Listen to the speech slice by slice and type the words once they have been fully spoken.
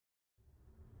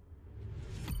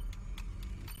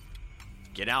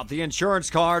Get out the insurance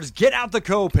cards, get out the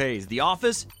co-pays. The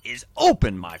office is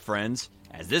open, my friends,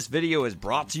 as this video is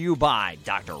brought to you by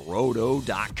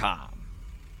drroto.com.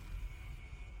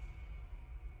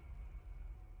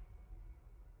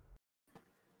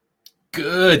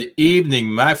 Good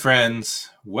evening, my friends.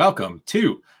 Welcome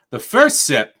to The First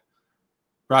Sip,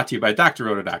 brought to you by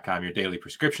drroto.com, your daily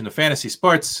prescription of fantasy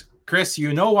sports. Chris,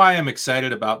 you know why I'm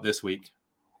excited about this week?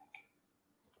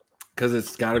 Because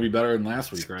it's got to be better than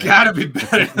last week, right? Got to be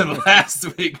better than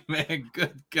last week, man.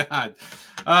 Good God.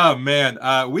 Oh, man.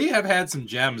 We have had some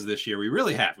gems this year. We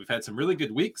really have. We've had some really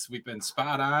good weeks. We've been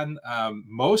spot on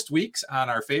most weeks on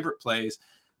our favorite plays.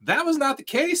 That was not the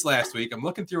case last week. I'm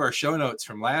looking through our show notes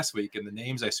from last week and the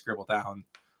names I scribbled down.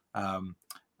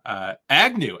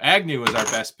 Agnew was our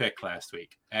best pick last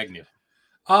week. Agnew.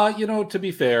 To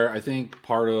be fair, I think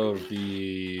part of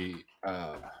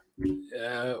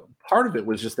it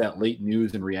was just that late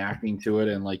news and reacting to it,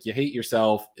 and like you hate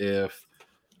yourself if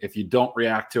you don't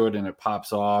react to it and it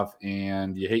pops off,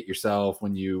 and you hate yourself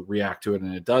when you react to it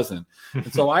and it doesn't.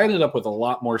 And so I ended up with a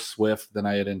lot more Swift than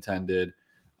I had intended.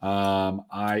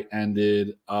 I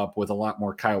ended up with a lot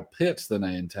more Kyle Pitts than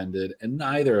I intended, and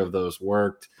neither of those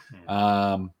worked.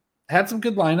 Had some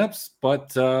good lineups,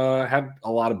 but had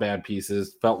a lot of bad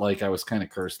pieces. Felt like I was kind of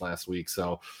cursed last week.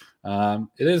 So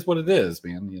it is what it is,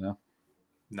 man, you know?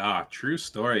 Nah, true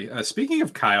story. Speaking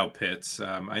of Kyle Pitts,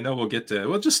 I know we'll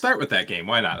just start with that game.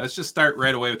 Why not? Let's just start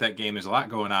right away with that game. There's a lot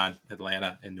going on,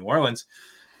 Atlanta and New Orleans.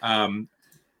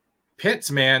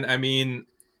 Pitts, man, I mean,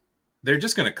 they're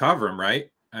just going to cover him, right?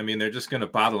 I mean, they're just going to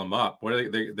bottle him up. What are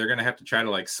they're going to have to try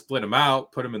to like split him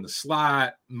out, put him in the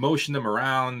slot, motion him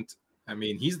around. I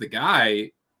mean, he's the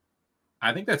guy.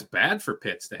 I think that's bad for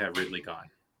Pitts to have Ridley gone.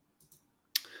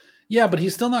 Yeah, but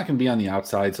he's still not going to be on the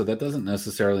outside, so that doesn't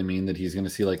necessarily mean that he's going to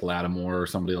see like Lattimore or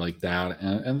somebody like that.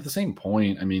 And at the same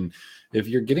point, I mean, if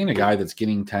you're getting a guy that's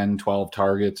getting 10, 12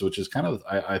 targets, which is kind of,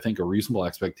 I think, a reasonable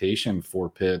expectation for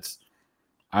Pitts,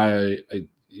 I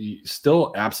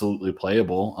still absolutely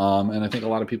playable. And I think a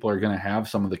lot of people are going to have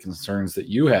some of the concerns that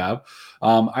you have.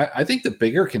 I think the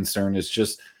bigger concern is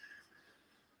just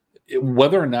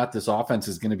whether or not this offense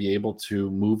is going to be able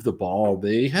to move the ball.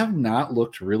 They have not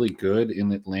looked really good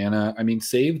in Atlanta. I mean,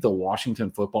 save the Washington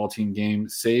football team game,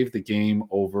 save the game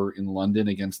over in London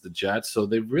against the Jets. So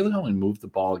they've really only moved the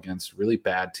ball against really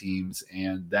bad teams.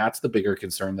 And that's the bigger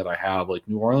concern that I have. Like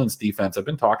New Orleans defense, I've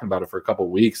been talking about it for a couple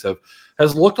of weeks,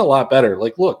 has looked a lot better.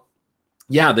 Like, look,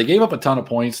 yeah, they gave up a ton of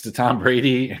points to Tom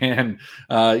Brady and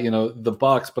the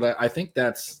Bucks, but I think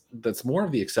that's more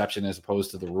of the exception as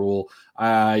opposed to the rule.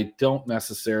 I don't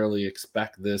necessarily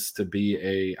expect this to be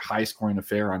a high-scoring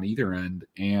affair on either end,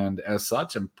 and as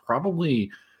such, I'm probably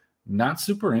not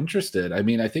super interested. I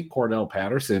mean, I think Cordell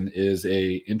Patterson is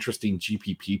a interesting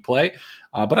GPP play,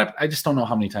 but I just don't know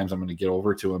how many times I'm going to get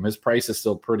over to him. His price is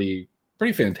still pretty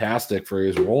fantastic for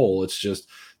his role. It's just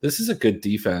this is a good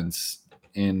defense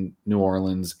in New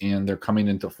Orleans, and they're coming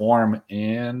into form,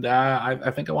 and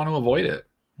I think I want to avoid it.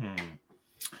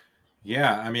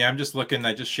 Yeah, I mean, I'm just looking.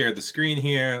 I just shared the screen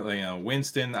here.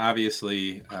 Winston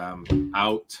obviously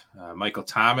out. Michael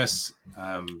Thomas,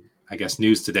 I guess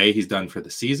news today, he's done for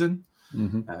the season.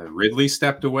 Ridley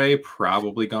stepped away,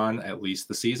 probably gone at least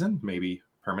the season, maybe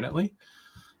permanently.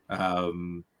 Yeah,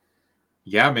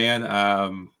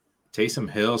 man. Taysom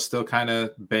Hill still kind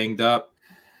of banged up.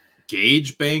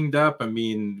 Gage banged up. I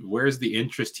mean, where's the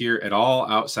interest here at all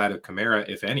outside of Kamara,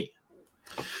 if any?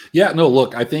 Yeah, no,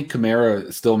 look, I think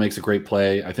Kamara still makes a great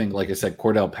play. I think, like I said,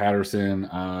 Cordell Patterson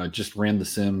just ran the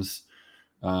Sims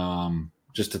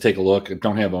just to take a look. I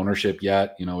don't have ownership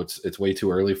yet. It's way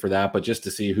too early for that, but just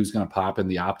to see who's going to pop in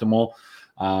the optimal.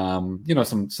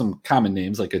 Some common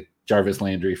names like a Jarvis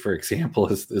Landry, for example,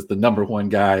 is the number one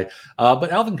guy.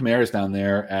 But Alvin Kamara is down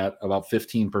there at about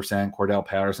 15%. Cordell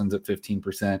Patterson's at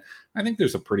 15%. I think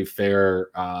there's a pretty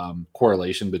fair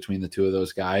correlation between the two of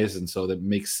those guys. And so that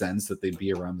makes sense that they'd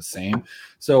be around the same.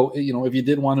 So, if you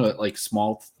did want to like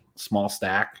small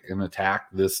stack and attack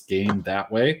this game that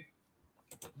way,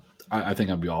 I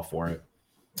think I'd be all for it.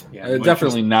 Yeah,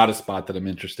 definitely not a spot that I'm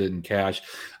interested in cash.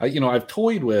 I've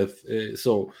toyed with,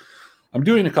 so I'm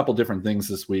doing a couple different things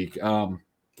this week.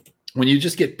 When you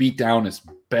just get beat down as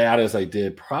bad as I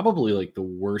did, probably like the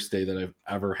worst day that I've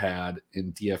ever had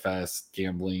in DFS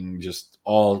gambling, just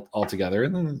all together.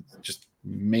 And then just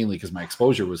mainly because my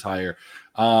exposure was higher.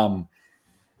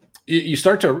 You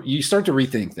start to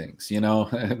rethink things,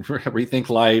 rethink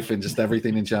life and just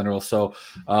everything in general. So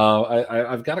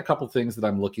I've got a couple things that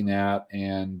I'm looking at,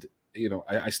 and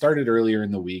I started earlier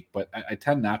in the week, but I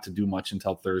tend not to do much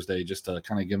until Thursday just to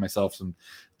kind of give myself some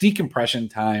decompression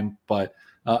time. But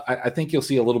I think you'll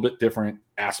see a little bit different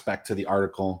aspect to the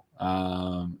article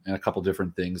and a couple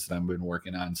different things that I've been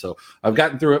working on. So I've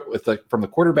gotten through it with from the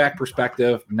quarterback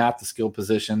perspective, not the skill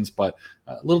positions, but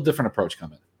a little different approach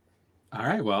coming. All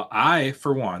right. Well, I,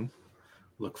 for one,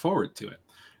 look forward to it.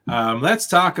 Let's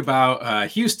talk about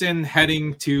Houston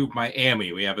heading to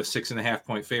Miami. We have a 6.5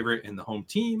 point favorite in the home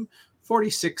team,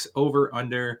 46 over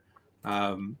under.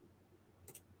 Man,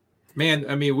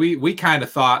 I mean, we kind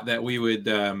of thought that we would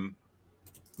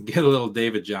get a little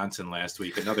David Johnson last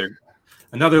week. Another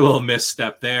little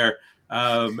misstep there.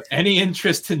 Any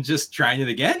interest in just trying it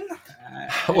again?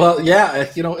 Well, yeah,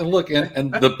 and look,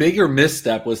 and the bigger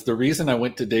misstep was the reason I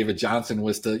went to David Johnson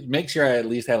was to make sure I at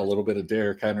least had a little bit of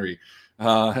Derrick Henry,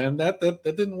 and that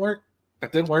didn't work.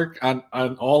 That didn't work on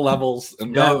all levels.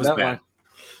 And no, it was bad.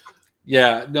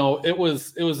 Yeah, no, it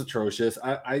was atrocious.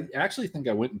 I actually think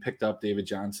I went and picked up David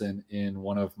Johnson in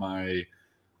one of my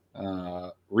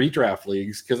redraft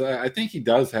leagues because I think he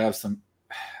does have some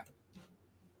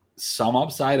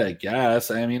upside, I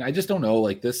guess. I mean, I just don't know.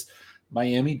 Like this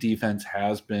Miami defense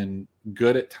has been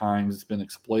good at times. It's been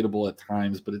exploitable at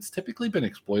times, but it's typically been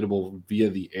exploitable via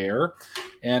the air.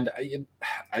 And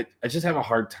I just have a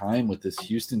hard time with this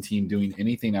Houston team doing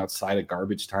anything outside of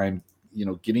garbage time,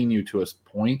 getting you to a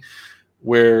point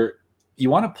where you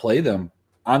want to play them.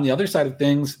 On the other side of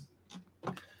things,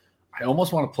 I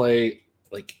almost want to play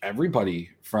like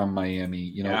everybody from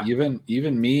Miami,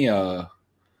 even me,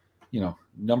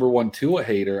 number one Tua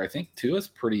hater. I think Tua's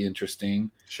pretty interesting.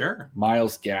 Sure.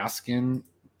 Myles Gaskin,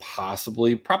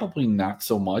 probably not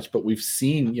so much, but we've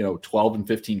seen, 12 and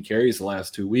 15 carries the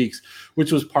last 2 weeks,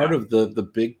 which was part of the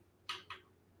big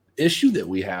issue that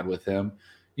we had with him.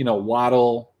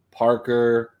 Waddle,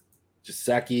 Parker,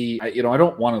 Gesicki. I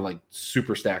don't want to like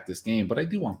super stack this game, but I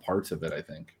do want parts of it, I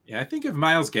think. Yeah, I think if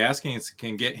Myles Gaskin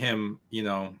can get him,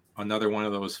 another one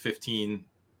of those 15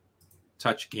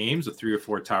 touch games with 3 or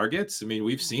 4 targets. I mean,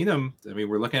 we've seen him. I mean,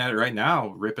 we're looking at it right now,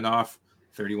 ripping off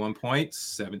 31 points,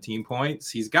 17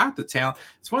 points. He's got the talent.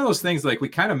 It's one of those things like we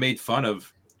kind of made fun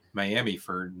of Miami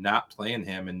for not playing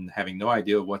him and having no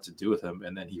idea what to do with him.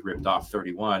 And then he ripped off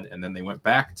 31 and then they went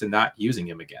back to not using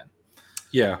him again.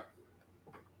 Yeah.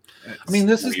 I mean,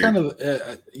 this is kind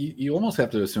of, you almost have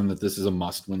to assume that this is a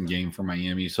must-win game for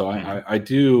Miami. So I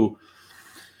do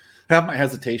have my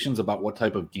hesitations about what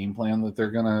type of game plan that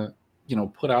they're going to,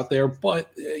 put out there.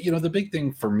 But, the big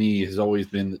thing for me has always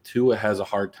been that Tua has a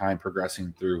hard time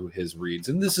progressing through his reads.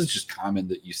 And this is just common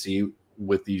that you see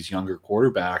with these younger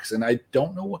quarterbacks. And I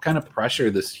don't know what kind of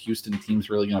pressure this Houston team's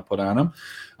really going to put on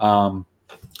him.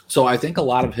 So I think a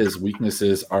lot of his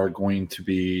weaknesses are going to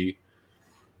be,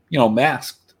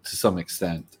 masked to some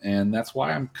extent. And that's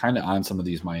why I'm kind of on some of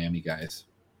these Miami guys.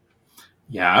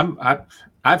 Yeah,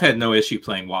 I've had no issue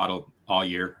playing Waddle all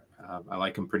year. I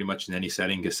like him pretty much in any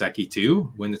setting. Gesicki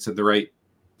too, when it's at the right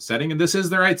setting, and this is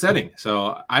the right setting.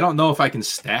 So I don't know if I can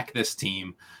stack this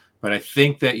team, but I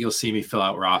think that you'll see me fill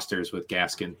out rosters with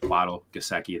Gaskin, Waddle,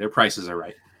 Gesicki. Their prices are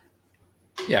right.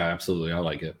 Yeah, absolutely. I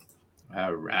like it.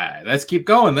 All right, let's keep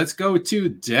going. Let's go to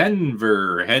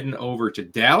Denver, heading over to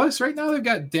Dallas. Right now, they've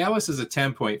got Dallas as a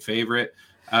 10-point favorite.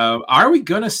 Are we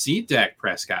going to see Dak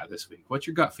Prescott this week? What's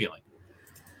your gut feeling?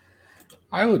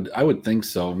 I would think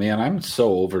so, man. I'm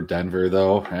so over Denver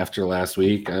though. After last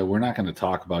week, we're not going to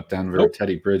talk about Denver. Nope.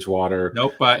 Teddy Bridgewater.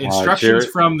 Nope. Instructions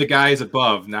from the guys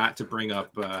above not to bring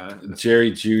up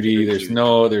Jerry Jeudy. There's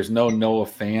no Noah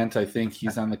Fant. I think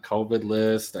he's on the COVID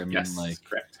list. I mean, yes,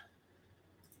 correct.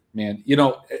 Man,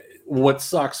 what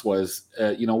sucks was,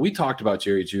 we talked about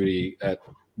Jerry Jeudy at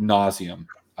nauseum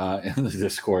in the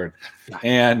Discord,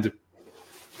 and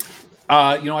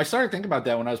I started thinking about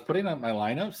that when I was putting up my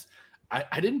lineups.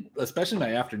 I didn't, especially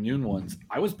my afternoon ones.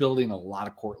 I was building a lot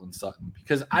of Courtland Sutton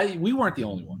because we weren't the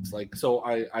only ones. So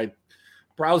I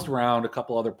browsed around a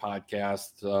couple other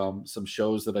podcasts, some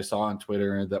shows that I saw on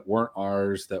Twitter that weren't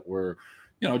ours that were,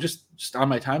 just on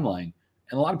my timeline.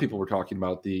 And a lot of people were talking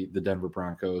about the Denver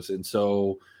Broncos. And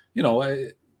so,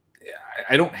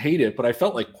 I don't hate it, but I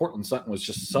felt like Courtland Sutton was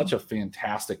just such a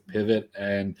fantastic pivot.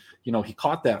 And, he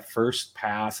caught that first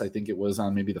pass. I think it was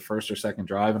on maybe the first or second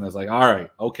drive. And I was like, all right,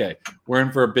 okay, we're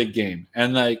in for a big game.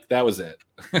 And like, that was it.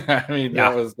 I mean,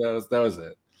 that was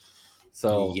it.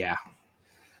 So, yeah.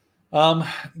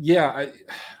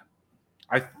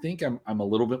 I think I'm a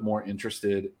little bit more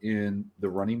interested in the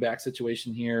running back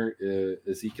situation here.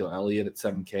 Ezekiel Elliott at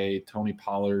 $7K, Tony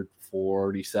Pollard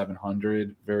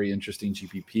 4,700, very interesting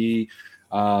GPP.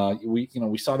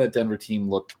 We saw that Denver team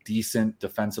look decent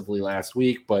defensively last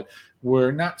week, but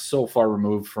we're not so far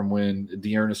removed from when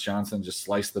Dearness Johnson just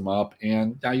sliced them up.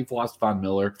 And now you've lost Von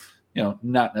Miller,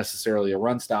 not necessarily a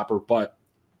run stopper, but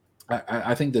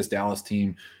I think this Dallas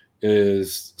team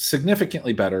is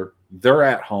significantly better. They're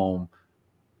at home.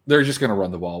 They're just going to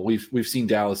run the ball. We've seen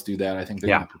Dallas do that. I think they're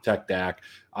going to protect Dak.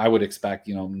 I would expect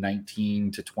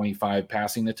 19 to 25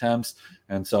 passing attempts,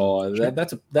 and so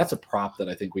that's a prop that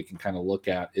I think we can kind of look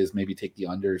at is maybe take the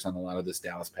unders on a lot of this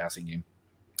Dallas passing game.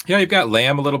 Yeah, you've got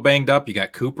Lamb a little banged up. You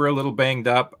got Cooper a little banged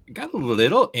up. You got a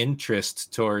little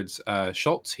interest towards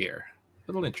Schultz here.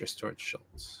 Little interest towards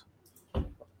Schultz.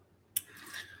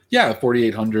 Yeah,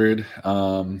 4,800.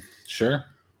 Sure.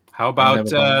 How about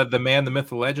the man, the myth,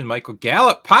 the legend, Michael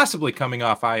Gallup, possibly coming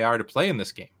off IR to play in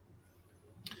this game?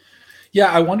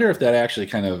 Yeah, I wonder if that actually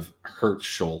kind of hurts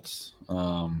Schultz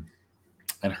and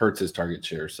hurts his target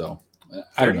share. So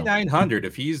I don't know. 3,900.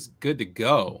 If he's good to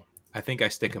go, I think I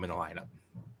stick him in the lineup.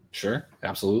 Sure,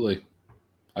 absolutely.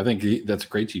 I think that's a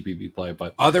great GPP play.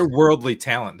 But otherworldly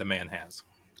talent the man has.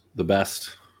 The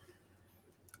best.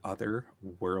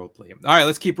 Otherworldly. All right,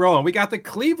 let's keep rolling. We got the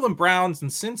Cleveland Browns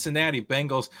and Cincinnati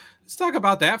Bengals. Let's talk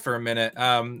about that for a minute.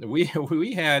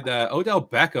 We had Odell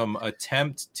Beckham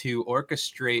attempt to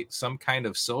orchestrate some kind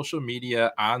of social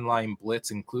media online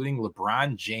blitz, including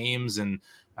LeBron James and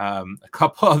a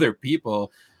couple other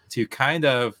people, to kind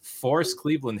of force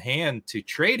Cleveland hand to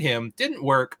trade him. Didn't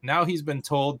work. Now he's been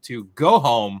told to go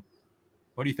home.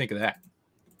 What do you think of that?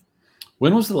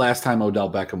 When was the last time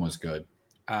Odell Beckham was good?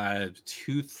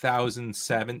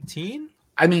 2017.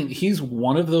 I mean, he's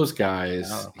one of those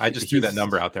guys. I just threw that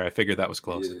number out there. I figured that was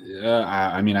close.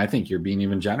 I mean, I think you're being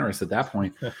even generous at that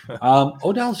point.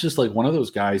 Odell's just like one of those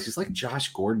guys. He's like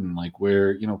Josh Gordon, like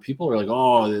where, people are like,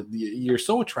 oh, you're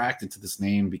so attracted to this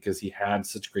name because he had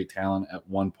such great talent at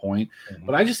one point,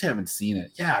 but I just haven't seen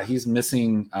it. Yeah, he's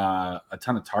missing a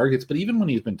ton of targets, but even when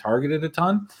he's been targeted a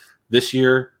ton this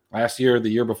year, last year, the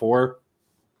year before,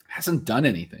 hasn't done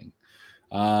anything.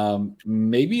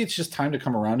 Maybe it's just time to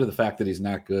come around to the fact that he's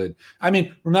not good. I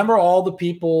mean, remember all the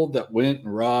people that went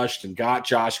and rushed and got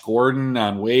Josh Gordon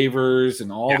on waivers and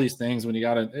all these things when he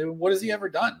got it. What has he ever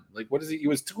done? Like, what is he? He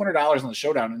was $200 on the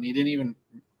showdown and he didn't even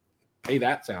pay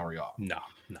that salary off. No.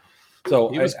 So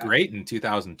he was great in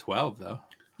 2012 though.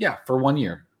 Yeah. For 1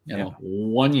 year,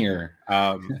 1 year.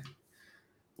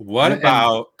 What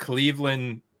about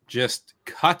Cleveland just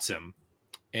cuts him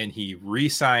and he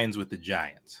re-signs with the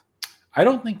Giants? I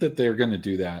don't think that they're going to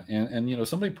do that. And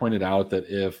somebody pointed out that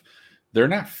if they're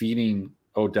not feeding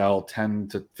Odell 10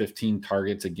 to 15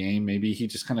 targets a game, maybe he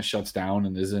just kind of shuts down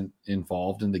and isn't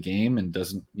involved in the game and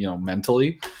doesn't,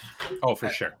 mentally. Oh, for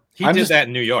sure. He did that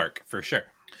in New York, for sure.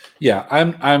 Yeah,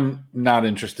 I'm not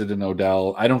interested in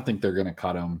Odell. I don't think they're going to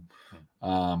cut him.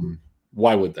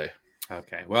 Why would they?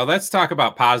 Okay, well, let's talk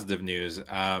about positive news.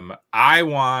 I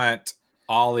want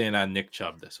all in on Nick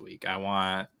Chubb this week. I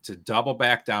want to double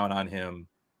back down on him.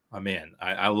 I'm in.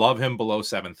 I love him below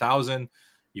 7,000.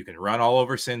 You can run all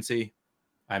over Cincy.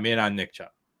 I'm in on Nick Chubb.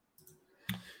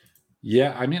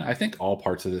 Yeah, I mean, I think all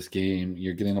parts of this game,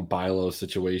 you're getting a buy low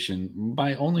situation.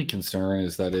 My only concern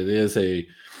is that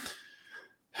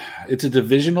it's a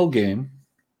divisional game.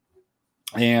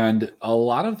 And a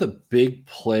lot of the big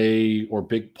play or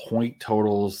big point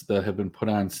totals that have been put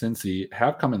on Cincy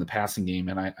have come in the passing game,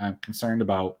 and I'm concerned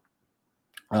about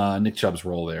Nick Chubb's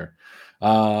role there.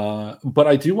 But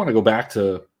I do want to go back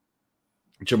to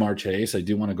Jamar Chase. I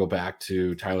do want to go back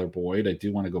to Tyler Boyd. I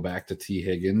do want to go back to T.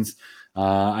 Higgins.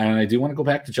 And I do want to go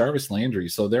back to Jarvis Landry.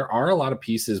 So there are a lot of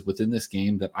pieces within this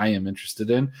game that I am interested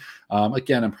in.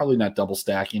 Again, I'm probably not double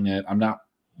stacking it. I'm not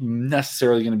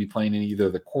necessarily going to be playing in either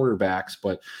of the quarterbacks,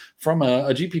 but from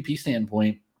a GPP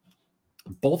standpoint,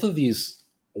 both of these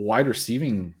wide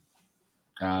receiving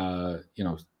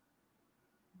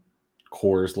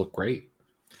cores look great.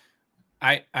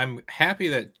 I'm happy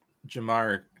that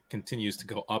Jamar continues to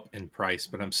go up in price,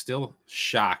 but I'm still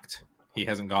shocked he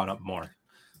hasn't gone up more.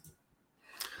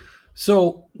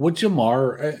 So with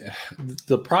Jamar,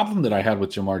 the problem that I had with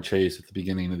Jamar Chase at the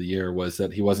beginning of the year was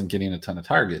that he wasn't getting a ton of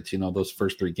targets. Those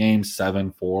first 3 games,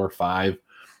 7, 4, 5.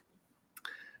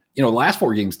 The last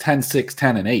 4 games, 10, 6,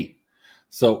 10, and 8.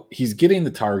 So he's getting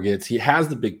the targets. He has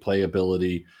the big play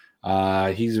ability.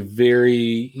 He's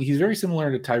very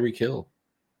similar to Tyreek Hill,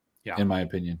 in my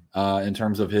opinion, in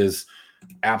terms of his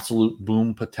absolute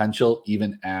boom potential,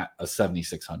 even at a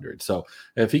 7,600. So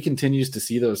if he continues to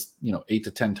see those, 8 to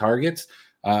 10 targets,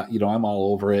 I'm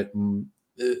all over it.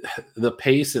 The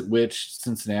pace at which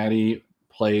Cincinnati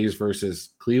plays versus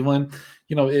Cleveland,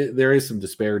 there is some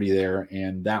disparity there,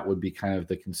 and that would be kind of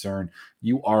the concern.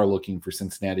 You are looking for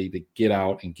Cincinnati to get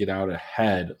out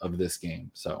ahead of this game.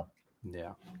 So,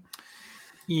 yeah,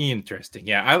 interesting.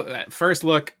 Yeah, first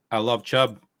look, I love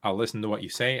Chubb. I'll listen to what you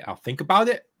say. I'll think about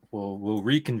it. We'll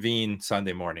reconvene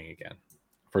Sunday morning again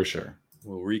For sure.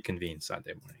 We'll reconvene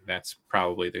Sunday morning. That's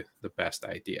probably the best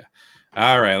idea.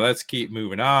 All right, let's keep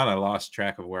moving on. I lost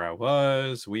track of where I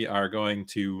was. We are going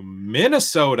to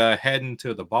Minnesota, heading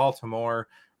to the Baltimore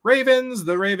Ravens.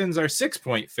 The Ravens are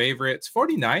 6-point favorites,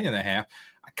 49.5.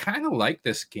 I kind of like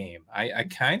this game. I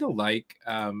kind of like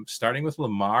starting with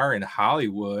Lamar and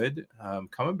Hollywood,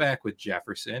 coming back with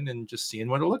Jefferson and just seeing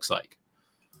what it looks like.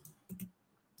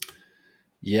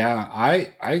 Yeah,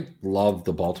 I love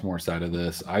the Baltimore side of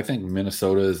this. I think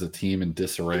Minnesota is a team in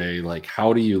disarray. Like,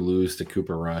 how do you lose to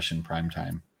Cooper Rush in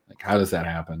primetime? Like, how does that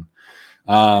happen?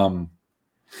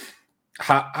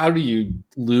 How do you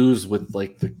lose with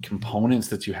like the components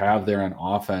that you have there on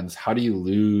offense? How do you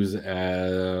lose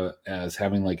as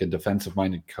having like a defensive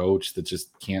minded coach that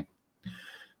just can't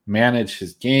manage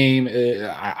his game?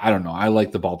 I don't know. I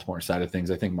like the Baltimore side of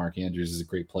things. I think Mark Andrews is a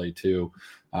great play too.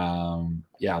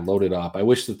 Loaded up. I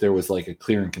wish that there was like a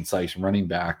clear and concise running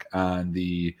back on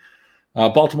the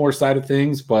Baltimore side of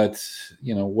things, but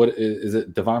what is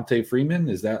it? Devontae Freeman?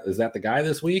 Is that the guy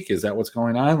this week? Is that what's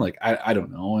going on? Like, I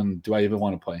don't know. And do I even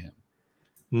want to play him?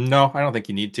 No, I don't think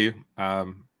you need to.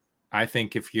 I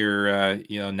think if you're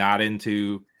not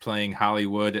into playing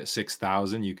Hollywood at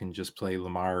 6,000, you can just play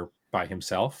Lamar by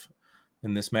himself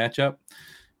in this matchup.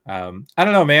 I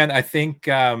don't know, man. I think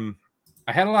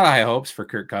I had a lot of high hopes for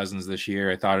Kirk Cousins this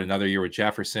year. I thought another year with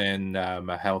Jefferson,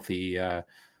 a healthy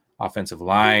offensive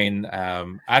line.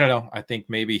 I don't know. I think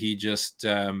maybe he just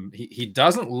he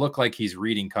doesn't look like he's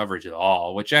reading coverage at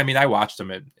all, which, I mean, I watched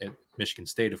him at Michigan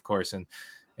State, of course, and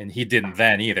he didn't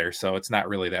then either. So it's not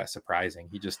really that surprising.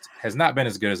 He just has not been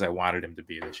as good as I wanted him to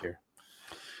be this year.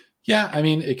 Yeah, I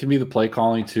mean, it can be the play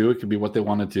calling too. It could be what they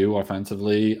want to do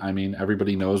offensively. I mean,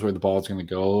 everybody knows where the ball is going to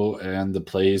go, and the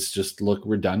plays just look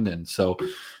redundant. So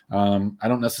I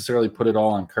don't necessarily put it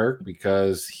all on Kirk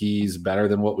because he's better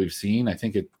than what we've seen. I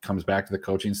think it comes back to the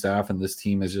coaching staff, and this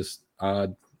team is just,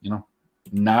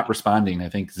 not responding. I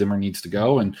think Zimmer needs to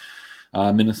go, and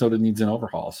Minnesota needs an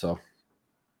overhaul. So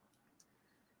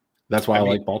that's why I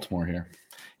like Baltimore here.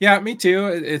 Yeah, me too.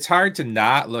 It's hard to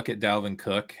not look at Dalvin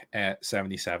Cook at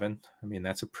 77. I mean,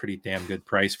 that's a pretty damn good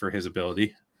price for his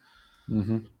ability.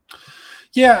 Mm-hmm.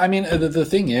 Yeah, I mean, the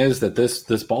thing is that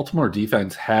this Baltimore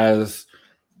defense has,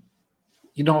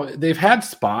 they've had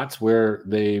spots where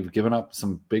they've given up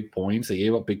some big points. They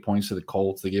gave up big points to the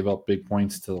Colts. They gave up big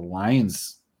points to the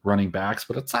Lions running backs.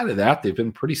 But outside of that, they've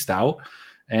been pretty stout.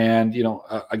 And,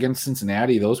 against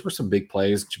Cincinnati, those were some big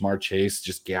plays. Jamar Chase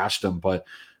just gashed them. But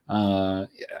I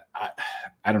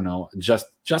don't know.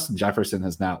 Justin Jefferson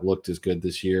has not looked as good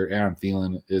this year. Aaron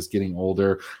Thielen is getting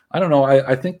older. I don't know.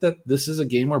 I think that this is a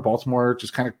game where Baltimore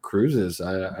just kind of cruises.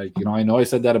 I know I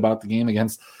said that about the game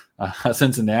against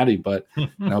Cincinnati, but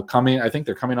I think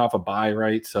they're coming off a bye,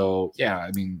 right? So yeah,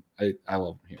 I mean, I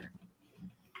love them here.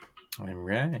 All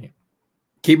right.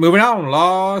 Keep moving on.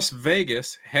 Las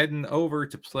Vegas heading over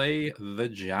to play the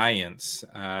Giants.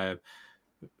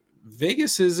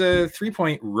 Vegas is a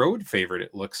 3-point road favorite,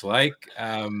 it looks like.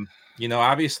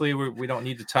 Obviously we don't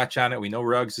need to touch on it. We know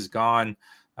Ruggs is gone.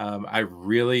 I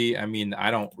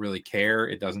don't really care.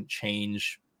 It doesn't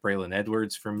change Braylon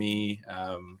Edwards for me.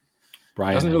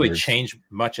 Brian doesn't really change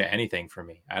much of anything for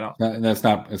me. I don't. It's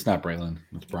not Braylon.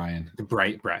 It's Brian.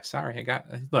 Bright. Sorry,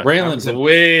 Braylon's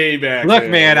way back. Look,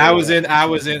 man, I was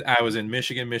in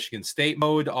Michigan State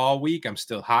mode all week. I'm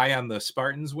still high on the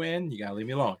Spartans win. You gotta leave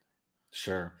me alone.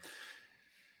 Sure.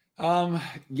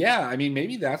 Yeah, I mean,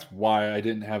 maybe that's why I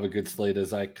didn't have a good slate,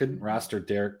 is I couldn't roster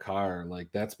Derek Carr. Like,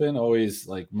 that's been always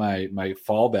like my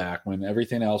fallback when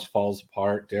everything else falls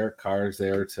apart. Derek Carr is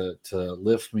there to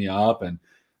lift me up and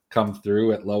come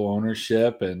through at low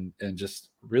ownership and just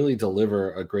really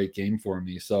deliver a great game for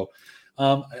me. So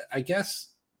I guess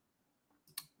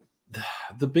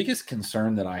the biggest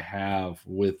concern that I have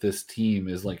with this team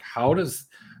is like, it's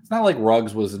not like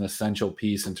Ruggs was an essential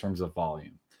piece in terms of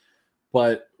volume.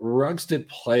 But Ruggs did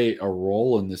play a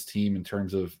role in this team in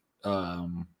terms of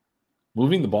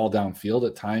moving the ball downfield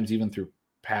at times, even through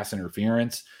pass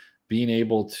interference, being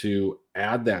able to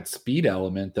add that speed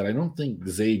element that I don't think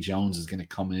Zay Jones is going to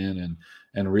come in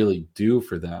and really do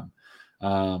for them.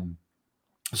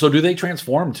 So do they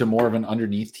transform to more of an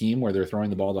underneath team where they're throwing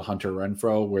the ball to Hunter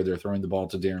Renfrow, where they're throwing the ball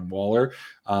to Darren Waller?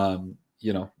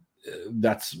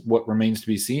 That's what remains to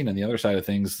be seen. On the other side of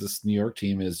things, this New York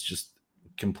team is just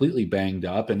completely banged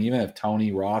up, and even if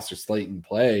Tony, Ross, or Slayton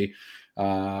play,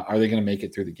 are they going to make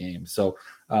it through the game? So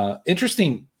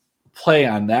interesting play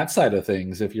on that side of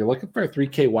things. If you're looking for a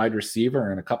 3K wide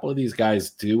receiver, and a couple of these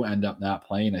guys do end up not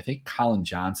playing, I think Colin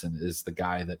Johnson is the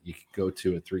guy that you could go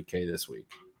to at 3K this week.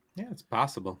 Yeah, it's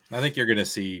possible. I think you're going to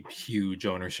see huge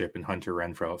ownership in Hunter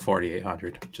Renfroe at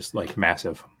 4,800, just like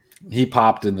massive. He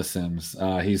popped in the Sims.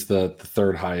 He's the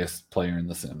third highest player in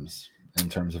the Sims in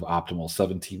terms of optimal,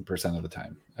 17% of the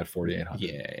time at 4,800.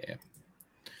 Yeah.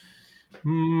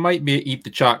 Might be an eat the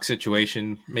chalk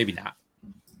situation. Maybe not.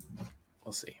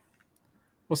 We'll see.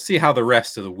 We'll see how the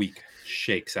rest of the week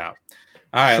shakes out.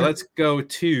 All right, let's go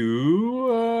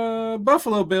to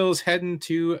Buffalo Bills heading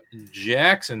to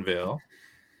Jacksonville.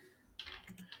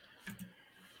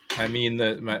 I mean,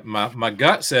 my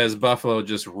gut says Buffalo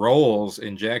just rolls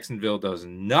and Jacksonville does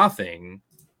nothing,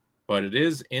 but it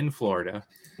is in Florida.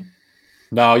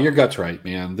 No, your gut's right,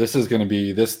 man. This is going to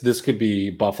be this could be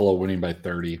Buffalo winning by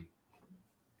 30.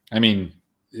 I mean,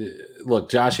 look,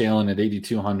 Josh Allen at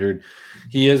 8,200.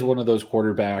 He is one of those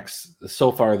quarterbacks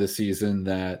so far this season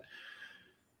that,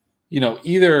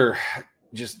 either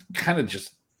just kind of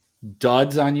just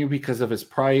duds on you because of his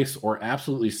price or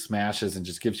absolutely smashes and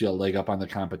just gives you a leg up on the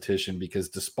competition because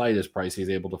despite his price, he's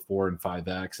able to 4 and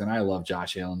 5X. And I love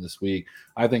Josh Allen this week.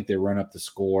 I think they run up the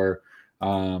score.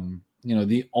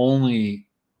 The only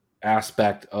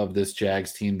aspect of this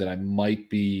Jags team that I might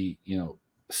be,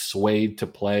 swayed to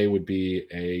play would be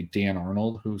a Dan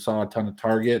Arnold who saw a ton of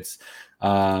targets.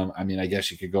 I guess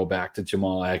you could go back to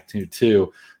Jamal Agnew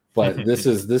too, but this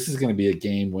is going to be a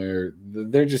game where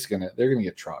they're going to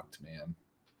get trucked, man.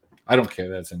 I don't care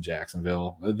that it's in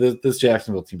Jacksonville. This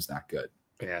Jacksonville team's not good.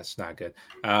 Yeah, it's not good.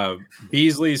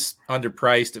 Beasley's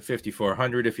underpriced at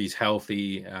 5,400 if he's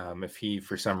healthy. If he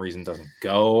for some reason doesn't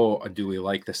go, do we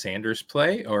like the Sanders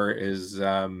play or is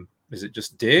it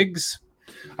just Diggs?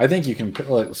 I think you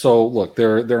can. So look,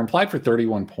 they're implied for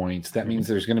 31 points. That means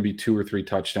there's going to be 2 or 3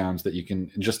 touchdowns that you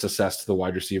can just assess to the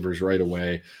wide receivers right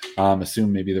away.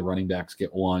 Assume maybe the running backs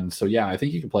get 1. So yeah, I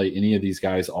think you can play any of these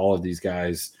guys, all of these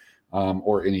guys,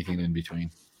 or anything in between.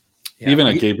 Yeah, even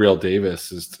a Gabriel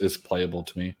Davis is playable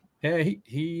to me. Yeah,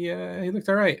 he looked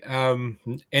all right.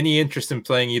 Any interest in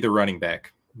playing either running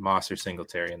back, Moss or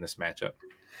Singletary, in this matchup?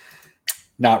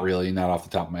 Not really. Not off the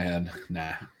top of my head.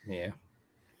 Nah. Yeah.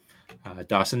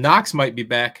 Dawson Knox might be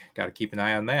back. Got to keep an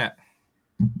eye on that.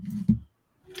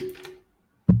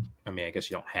 I mean, I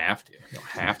guess you don't have to. You don't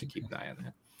have to keep an eye on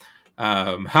that.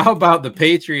 How about the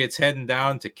Patriots heading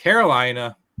down to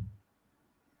Carolina?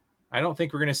 I don't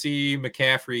think we're going to see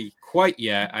McCaffrey quite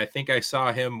yet. I think I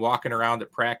saw him walking around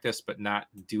at practice, but not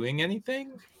doing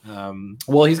anything.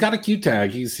 Well, he's got a Q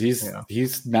tag.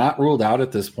 He's not ruled out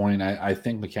at this point. I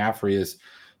think McCaffrey is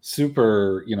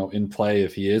super, in play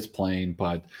if he is playing.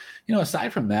 But,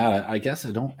 aside from that, I guess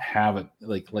I don't have it.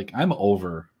 Like I'm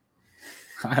over.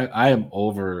 I am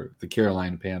over the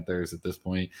Carolina Panthers at this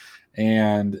point.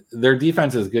 And their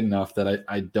defense is good enough that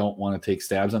I don't want to take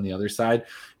stabs on the other side.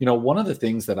 One of the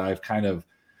things that I've kind of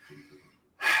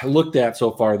looked at so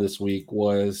far this week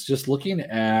was just looking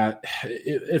at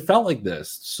it felt like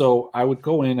this. So I would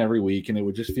go in every week and it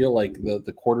would just feel like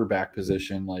the quarterback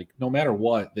position, like no matter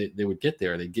what, they would get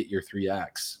there. They'd get your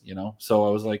 3X, So I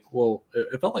was like, well,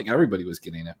 it felt like everybody was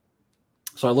getting it.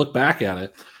 So I look back at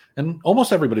it and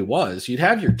almost everybody was. You'd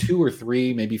have your 2 or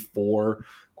 3, maybe 4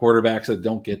 quarterbacks that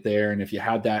don't get there. And if you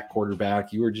had that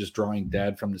quarterback, you were just drawing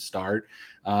dead from the start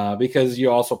because you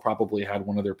also probably had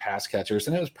one of their pass catchers,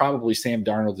 and it was probably Sam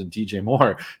Darnold and DJ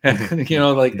Moore. And,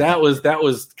 that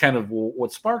was kind of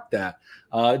what sparked that.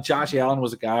 Josh Allen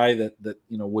was a guy that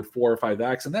would 4 or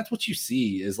 5X, and that's what you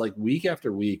see is like week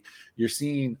after week, you're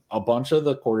seeing a bunch of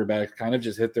the quarterbacks kind of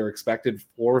just hit their expected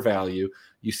floor value.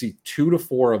 You see 2 to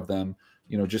 4 of them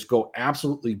just go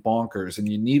absolutely bonkers.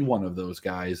 And you need one of those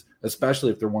guys,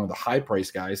 especially if they're one of the high price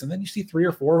guys. And then you see 3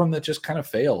 or 4 of them that just kind of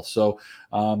fail. So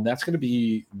that's going to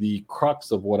be the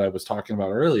crux of what I was talking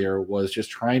about earlier, was just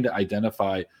trying to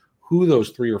identify who those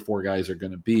 3 or 4 guys are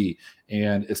going to be.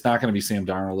 And it's not going to be Sam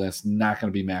Darnold. It's not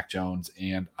going to be Mac Jones.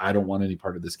 And I don't want any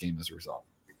part of this game as a result.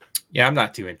 Yeah, I'm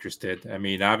not too interested. I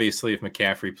mean, obviously if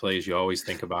McCaffrey plays, you always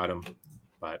think about him,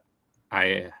 but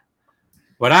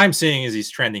what I'm seeing is he's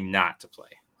trending not to play.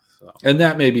 So. And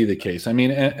that may be the case. I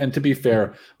mean, and to be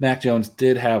fair, Mac Jones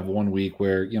did have one week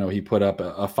where, he put up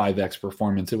a 5X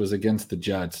performance. It was against the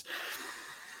Jets.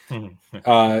 I'm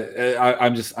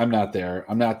not there.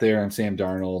 I'm not there on Sam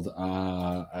Darnold.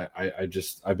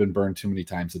 I've been burned too many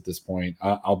times at this point.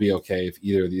 I'll be okay if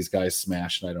either of these guys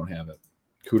smash and I don't have it.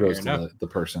 Kudos to the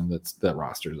person that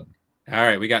rosters them. All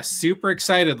right, we got super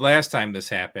excited last time this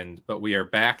happened, but we are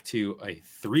back to a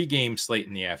 3-game slate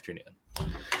in the afternoon.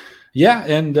 Yeah,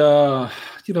 and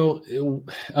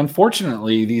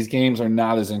unfortunately, these games are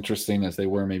not as interesting as they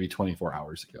were maybe 24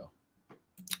 hours ago.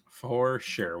 For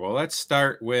sure. Well, let's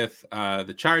start with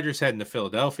the Chargers heading to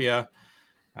Philadelphia.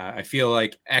 I feel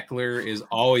like Eckler is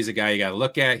always a guy you got to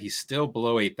look at. He's still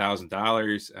below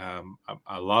 $8,000.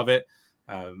 I love it.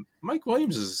 Mike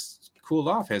Williams has cooled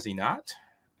off, has he not?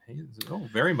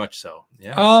 Very much so.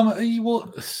 Yeah.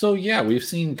 Well, so yeah, we've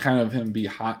seen kind of him be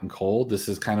hot and cold. This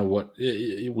is kind of what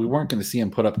we weren't going to see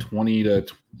him put up 20 to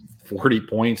 40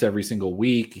 points every single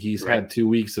week. He's had 2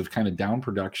 weeks of kind of down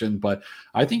production, but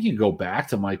I think you can go back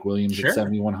to Mike Williams at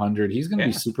 7,100. He's going to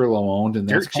be super low owned, and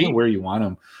that's kind of where you want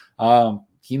him.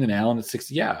 Keenan Allen at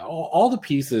 60. Yeah, all the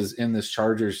pieces in this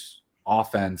Chargers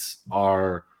offense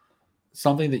are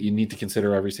something that you need to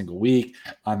consider every single week.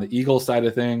 On the Eagles side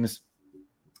of things,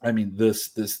 I mean, this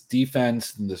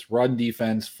defense and this run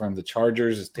defense from the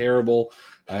Chargers is terrible.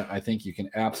 I think you can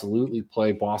absolutely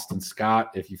play Boston Scott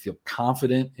if you feel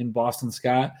confident in Boston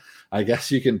Scott. I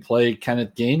guess you can play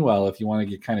Kenneth Gainwell if you want to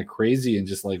get kind of crazy and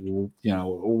just like,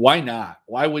 why not?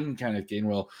 Why wouldn't Kenneth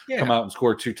Gainwell come out and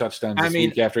score 2 touchdowns this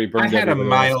week after he burned everybody else?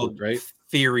 I had a mild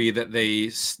theory that they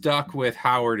stuck with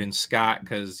Howard and Scott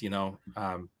because,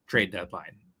 trade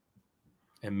deadline.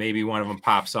 And maybe one of them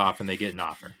pops off and they get an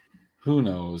offer. Who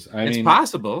knows? It's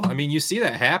possible. I mean, you see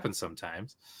that happen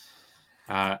sometimes.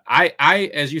 I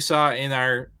as you saw in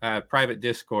our private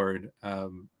Discord,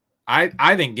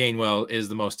 I think Gainwell is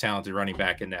the most talented running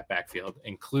back in that backfield,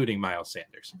 including Miles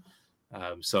Sanders.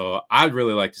 So I'd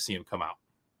really like to see him come out.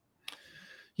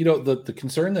 The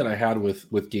concern that I had with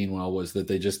Gainwell was that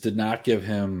they just did not give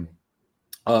him,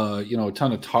 a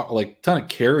ton of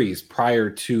carries prior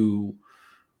to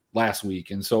last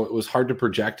week, and so it was hard to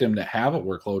project him to have a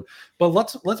workload. But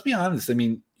let's be honest. I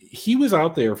mean, he was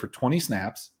out there for 20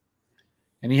 snaps,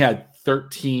 and he had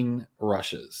 13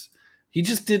 rushes. He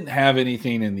just didn't have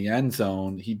anything in the end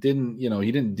zone. He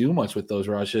didn't do much with those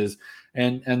rushes,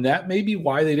 and that may be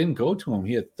why they didn't go to him.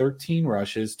 He had 13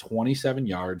 rushes, 27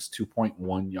 yards,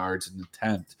 2.1 yards an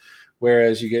attempt.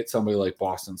 Whereas you get somebody like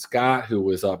Boston Scott, who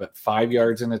was up at 5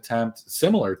 yards an attempt,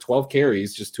 similar, 12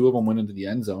 carries, just 2 of them went into the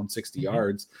end zone, 60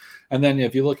 yards. And then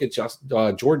if you look at just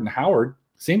Jordan Howard,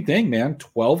 same thing, man,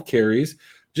 12 carries,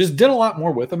 just did a lot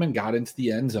more with them and got into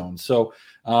the end zone. So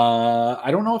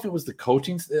I don't know if it was the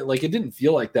coaching, like it didn't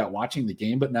feel like that watching the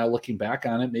game, but now looking back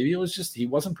on it, maybe it was just he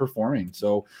wasn't performing.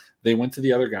 So they went to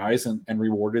the other guys and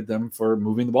rewarded them for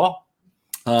moving the ball.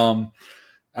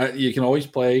 You can always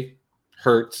play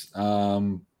Hurts.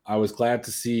 I was glad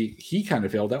to see he kind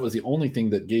of failed. That was the only thing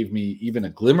that gave me even a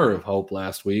glimmer of hope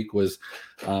last week was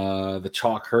the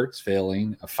chalk Hurts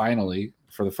failing finally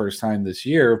for the first time this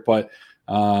year, but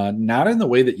not in the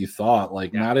way that you thought,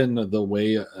 not in the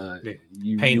way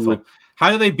painful.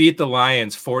 How do they beat the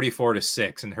Lions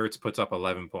 44-6 and Hurts puts up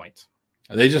 11 points?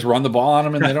 They just run the ball on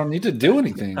them and they don't need to do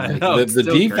anything. The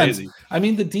defense, crazy. I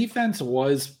mean, the defense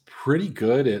was pretty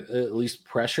good at least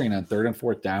pressuring on 3rd and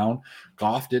 4th down.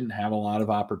 Goff didn't have a lot of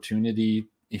opportunity.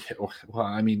 Well,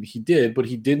 I mean, he did, but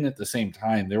he didn't at the same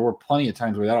time. There were plenty of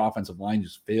times where that offensive line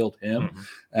just failed him.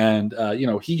 And,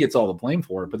 he gets all the blame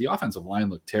for it, but the offensive line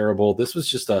looked terrible. This was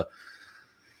just it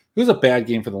was a bad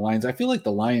game for the Lions. I feel like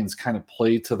the Lions kind of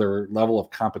play to their level of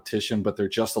competition, but they're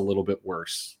just a little bit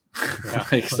worse.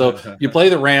 Yeah. So you play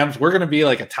the Rams. We're going to be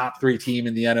like a top 3 team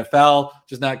in the NFL,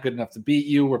 just not good enough to beat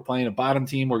you. We're playing a bottom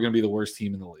team. We're going to be the worst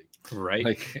team in the league.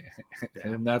 Right.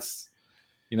 And that's,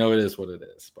 it is what it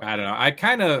is. But I don't know. I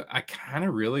kind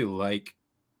of really like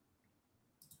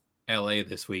LA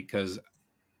this week because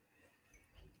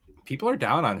people are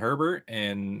down on Herbert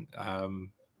and,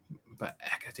 but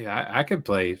dude, I could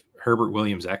play Herbert,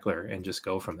 Williams, Eckler and just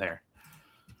go from there.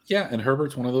 Yeah, and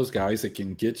Herbert's one of those guys that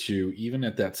can get you even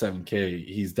at that 7K.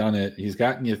 He's done it. He's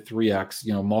gotten you 3X,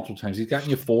 multiple times. He's gotten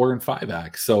you 4 and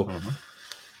 5X. So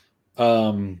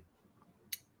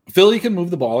Philly can move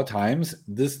the ball at times.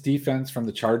 This defense from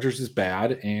the Chargers is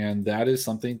bad, and that is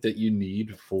something that you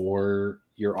need for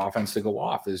your offense to go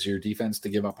off, is your defense to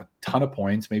give up a ton of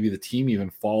points. Maybe the team even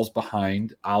falls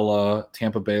behind a la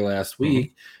Tampa Bay last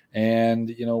week.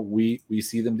 And, we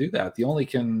see them do that. The only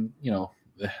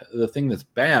the thing that's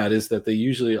bad is that they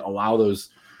usually allow those.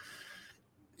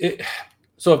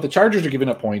 So if the Chargers are giving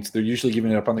up points, they're usually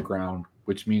giving it up on the ground,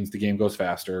 which means the game goes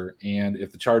faster. And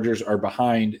if the Chargers are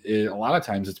behind, a lot of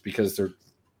times it's because they're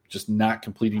just not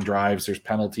completing drives. There's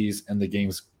penalties, and the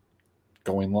game's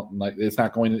going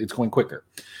it's going quicker.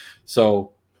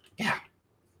 So yeah,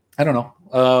 I don't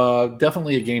know.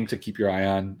 Definitely a game to keep your eye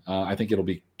on. I think it'll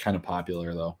be kind of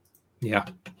popular though. Yeah.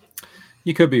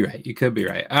 You could be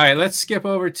right. All right, let's skip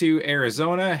over to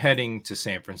Arizona, heading to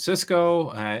San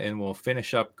Francisco, and we'll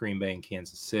finish up Green Bay and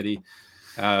Kansas City.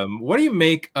 What do you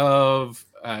make of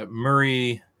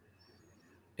Murray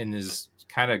in his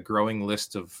kind of growing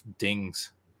list of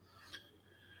dings?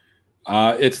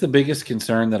 It's the biggest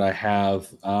concern that I have.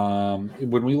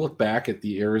 When we look back at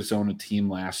the Arizona team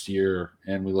last year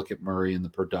and we look at Murray and the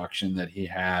production that he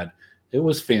had, it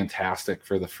was fantastic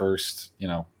for the first,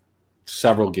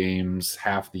 several games,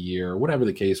 half the year, whatever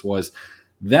the case was.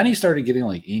 Then he started getting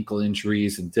like ankle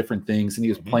injuries and different things, and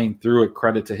he was playing through it.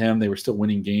 Credit to him. They were still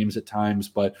winning games at times,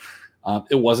 but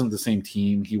it wasn't the same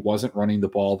team. He wasn't running the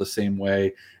ball the same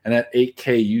way. And at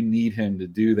 8K, you need him to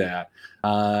do that.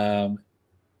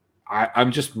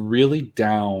 I'm just really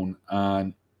down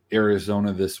on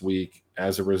Arizona this week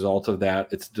as a result of that.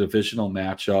 It's a divisional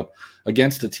matchup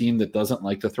against a team that doesn't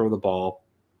like to throw the ball.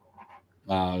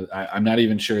 I'm not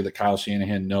even sure that Kyle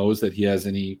Shanahan knows that he has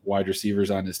any wide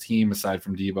receivers on his team aside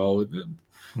from Debo.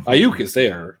 Ayuk is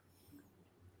there.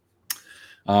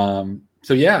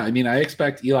 So, yeah, I mean, I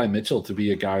expect Eli Mitchell to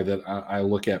be a guy that I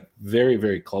look at very,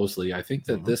 very closely. I think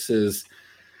that this is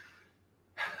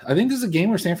a game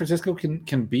where San Francisco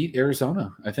can beat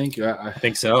Arizona. I think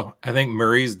so. I think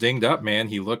Murray's dinged up, man.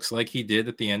 He looks like he did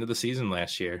at the end of the season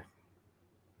last year.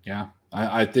 Yeah,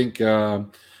 I think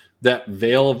that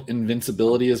veil of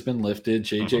invincibility has been lifted.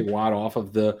 J.J. Watt off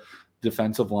of the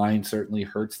defensive line certainly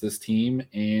hurts this team.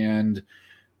 And,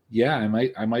 yeah,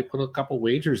 I might put a couple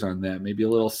wagers on that. Maybe a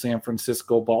little San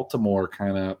Francisco-Baltimore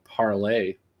kind of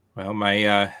parlay. Well,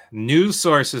 my news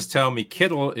sources tell me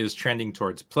Kittle is trending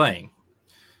towards playing.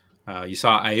 You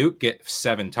saw Ayuk get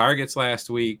 7 targets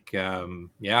last week.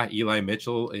 Eli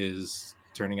Mitchell is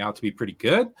turning out to be pretty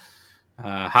good.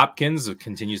 Hopkins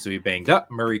continues to be banged up.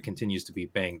 Murray continues to be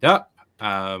banged up.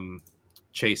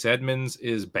 Chase Edmonds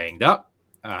is banged up.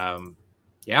 San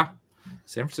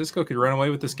Francisco could run away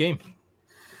with this game.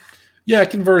 Yeah,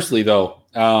 conversely, though,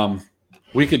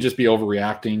 we could just be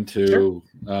overreacting to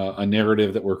a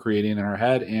narrative that we're creating in our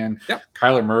head, and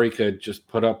Kyler Murray could just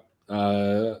put up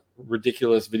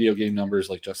ridiculous video game numbers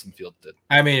like Justin Fields did.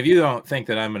 I mean, if you don't think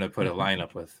that I'm going to put a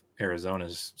lineup with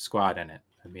Arizona's squad in it,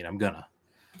 I mean, I'm gonna.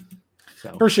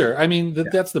 So. For sure. I mean,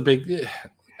 that's the big.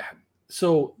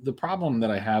 So the problem that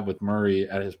I have with Murray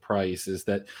at his price is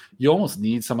that you almost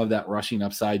need some of that rushing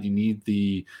upside. You need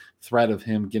the threat of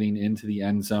him getting into the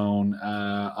end zone.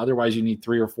 Otherwise, you need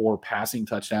 3 or 4 passing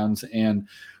touchdowns. And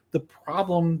the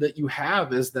problem that you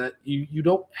have is that you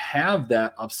don't have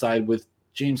that upside with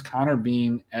James Conner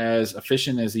being as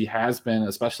efficient as he has been,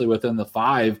 especially within the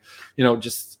 5,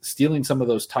 just stealing some of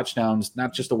those touchdowns,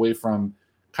 not just away from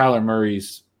Kyler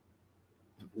Murray's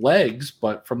legs,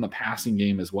 but from the passing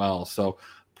game as well. So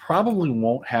probably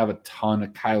won't have a ton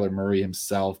of Kyler Murray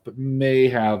himself, but may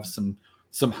have some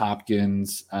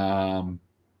Hopkins, some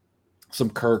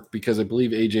Kirk, because I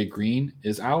believe AJ Green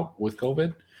is out with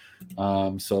COVID.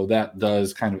 So that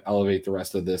does kind of elevate the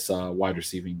rest of this wide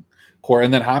receiving core.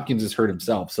 And then Hopkins has hurt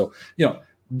himself. So,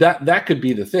 that could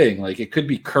be the thing. Like, it could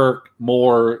be Kirk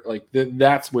more, like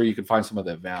that's where you could find some of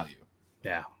that value.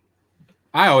 Yeah.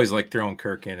 I always like throwing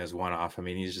Kirk in as one off. I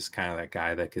mean, he's just kind of that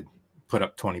guy that could put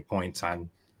up 20 points on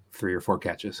 3 or 4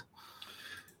 catches.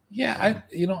 Yeah,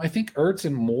 I think Ertz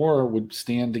and Moore would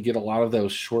stand to get a lot of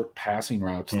those short passing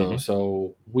routes, though.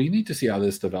 So we need to see how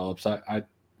this develops. I'm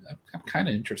kind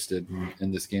of interested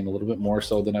in this game a little bit more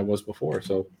so than I was before.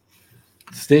 So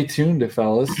stay tuned,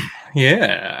 fellas.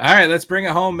 Yeah. All right, let's bring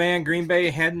it home, man. Green Bay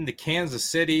heading to Kansas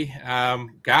City.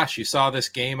 Gosh, you saw this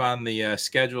game on the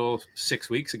schedule 6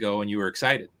 weeks ago and you were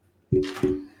excited.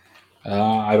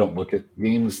 I don't look at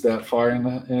games that far in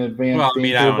advance. Well, I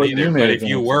mean, I don't either. But if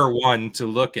you were one to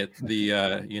look at the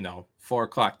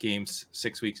 4:00 games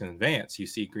 6 weeks in advance, you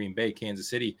see Green Bay, Kansas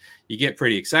City, you get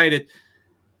pretty excited.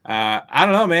 I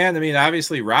don't know, man. I mean,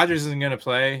 obviously Rodgers isn't going to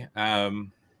play.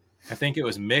 I think it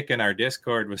was Mick in our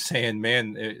Discord was saying,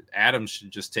 man, Adams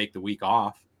should just take the week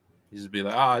off. He just be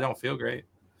like, I don't feel great.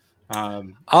 He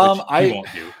won't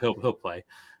do. He'll play.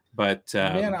 But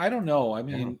man, I don't know. I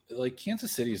mean, like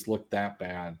Kansas City's looked that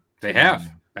bad. They have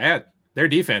bad. Their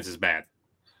defense is bad.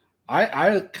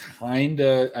 I kind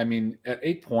of, I mean, at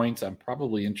 8 points, I'm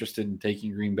probably interested in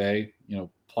taking Green Bay,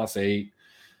 +8.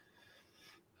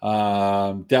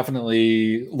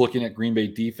 Definitely looking at Green Bay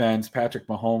defense. Patrick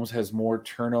Mahomes has more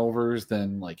turnovers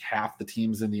than like half the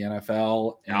teams in the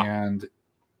NFL. Yeah. And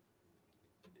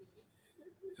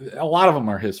a lot of them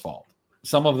are his fault.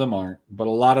 Some of them aren't, but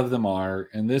a lot of them are.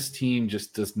 And this team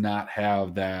just does not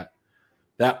have that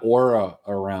aura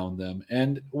around them.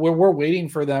 And we're waiting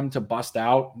for them to bust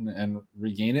out and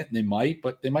regain it. And they might,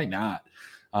 but they might not.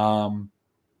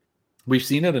 We've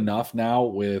seen it enough now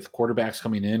with quarterbacks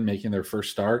coming in, making their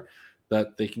first start,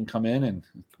 that they can come in and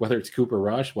whether it's Cooper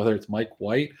Rush, whether it's Mike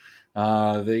White,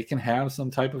 they can have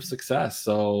some type of success.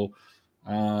 So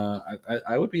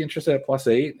I would be interested at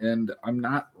 +8, and I'm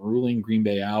not ruling Green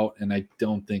Bay out. And I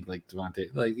don't think like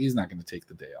Devontae, like he's not going to take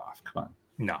the day off. Come on,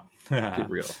 no, get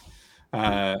real.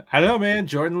 I don't know, man.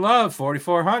 Jordan Love,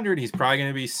 4,400. He's probably going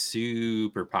to be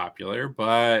super popular,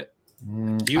 but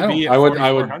I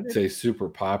would say super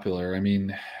popular. I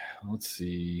mean, let's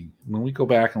see. When we go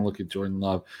back and look at Jordan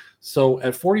Love, so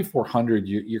at 4,400,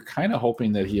 you're kind of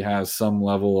hoping that he has some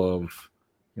level of,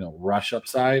 rush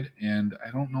upside, and I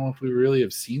don't know if we really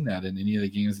have seen that in any of the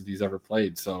games that he's ever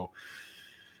played. So,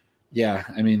 yeah,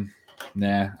 I mean,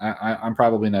 nah, I'm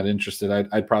probably not interested.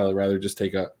 I'd probably rather just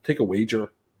take a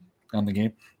wager on the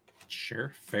game.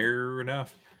 Sure, fair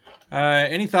enough.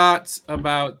 Any thoughts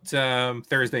about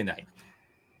Thursday night?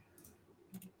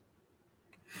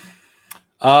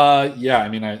 Yeah, I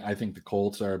mean, I think the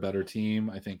Colts are a better team.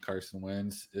 I think Carson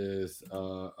Wentz is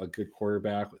a good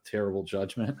quarterback with terrible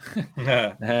judgment.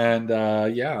 And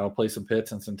yeah, I'll play some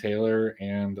Pitts and some Taylor,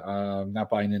 and not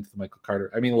buying into the Michael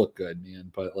Carter. I mean, look good,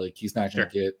 man, but like he's not going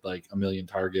to get like a million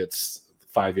targets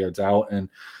 5 yards out. And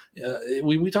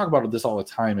we talk about this all the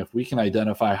time. If we can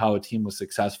identify how a team was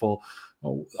successful,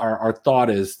 our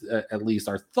thought is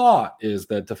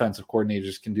that defensive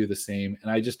coordinators can do the same.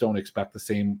 And I just don't expect the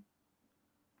same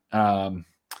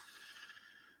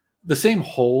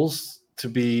holes to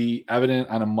be evident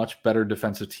on a much better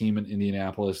defensive team in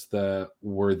Indianapolis that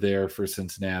were there for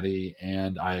Cincinnati,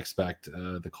 and I expect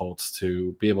the Colts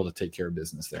to be able to take care of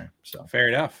business there. So fair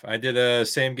enough. I did a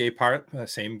same game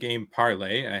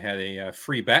parlay. I had a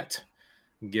free bet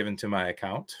given to my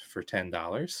account for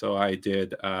 $10. So I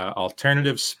did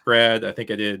alternative spread. I think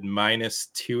I did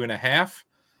 -2.5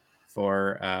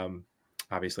 for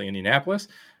obviously Indianapolis.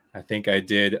 I think I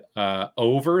did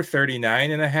over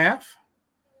 39.5.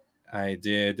 I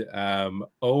did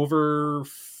over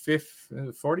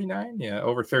 49. Yeah,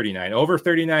 over 39. Over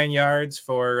 39 yards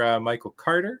for Michael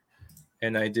Carter.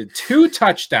 And I did two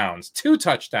touchdowns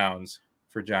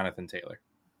for Jonathan Taylor.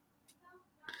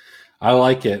 I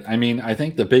like it. I mean, I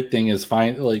think the big thing is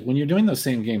like when you're doing those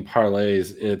same game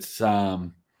parlays, it's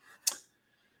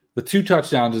the 2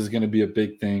 touchdowns is going to be a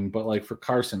big thing, but like for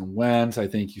Carson Wentz, I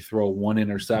think you throw 1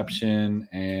 interception,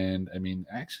 and I mean,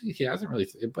 actually he hasn't really,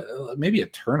 but maybe a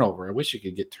turnover. I wish you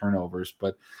could get turnovers,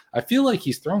 but I feel like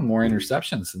he's thrown more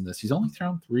interceptions than this. He's only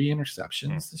thrown 3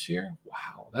 interceptions this year.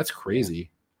 Wow, that's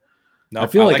crazy. No, I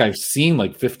feel like I've seen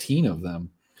like 15 of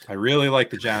them. I really like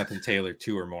the Jonathan Taylor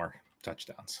 2 or more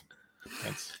touchdowns.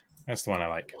 That's the one I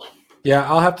like. Yeah,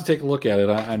 I'll have to take a look at it.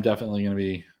 I'm definitely going to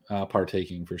be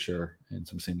partaking for sure in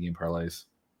some same game parlays.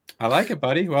 I like it,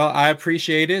 buddy. Well, I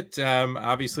appreciate it.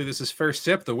 Obviously, this is First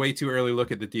Sip, the way too early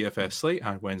look at the DFS slate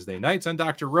on Wednesday nights on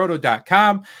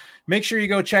drroto.com. Make sure you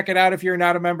go check it out. If you're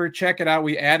not a member, check it out.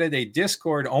 We added a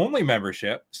Discord only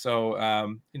membership.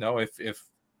 So, if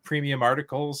premium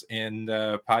articles and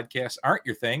podcasts aren't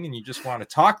your thing and you just want to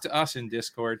talk to us in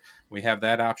Discord, we have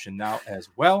that option now as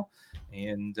well.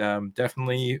 And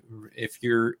definitely, if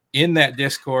you're in that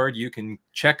Discord, you can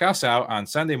check us out on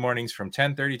Sunday mornings from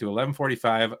 10:30 to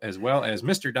 11:45, as well as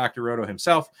Mr. Dr. Roto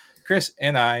himself, Chris,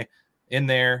 and I in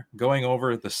there going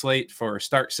over the slate for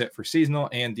start sit for seasonal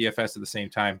and DFS at the same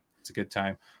time. It's a good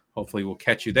time. Hopefully, we'll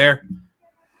catch you there.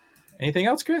 Anything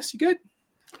else, Chris? You good?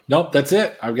 Nope, that's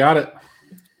it. I've got it.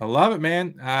 I love it,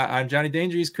 man. I'm Johnny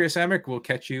Danger. He's Chris Emmerich. We'll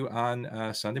catch you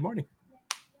on Sunday morning.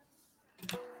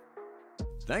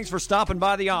 Thanks for stopping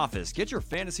by the office. Get your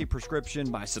fantasy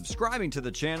prescription by subscribing to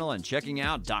the channel and checking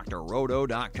out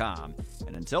drroto.com.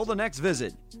 And until the next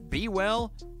visit, be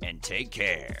well and take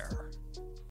care.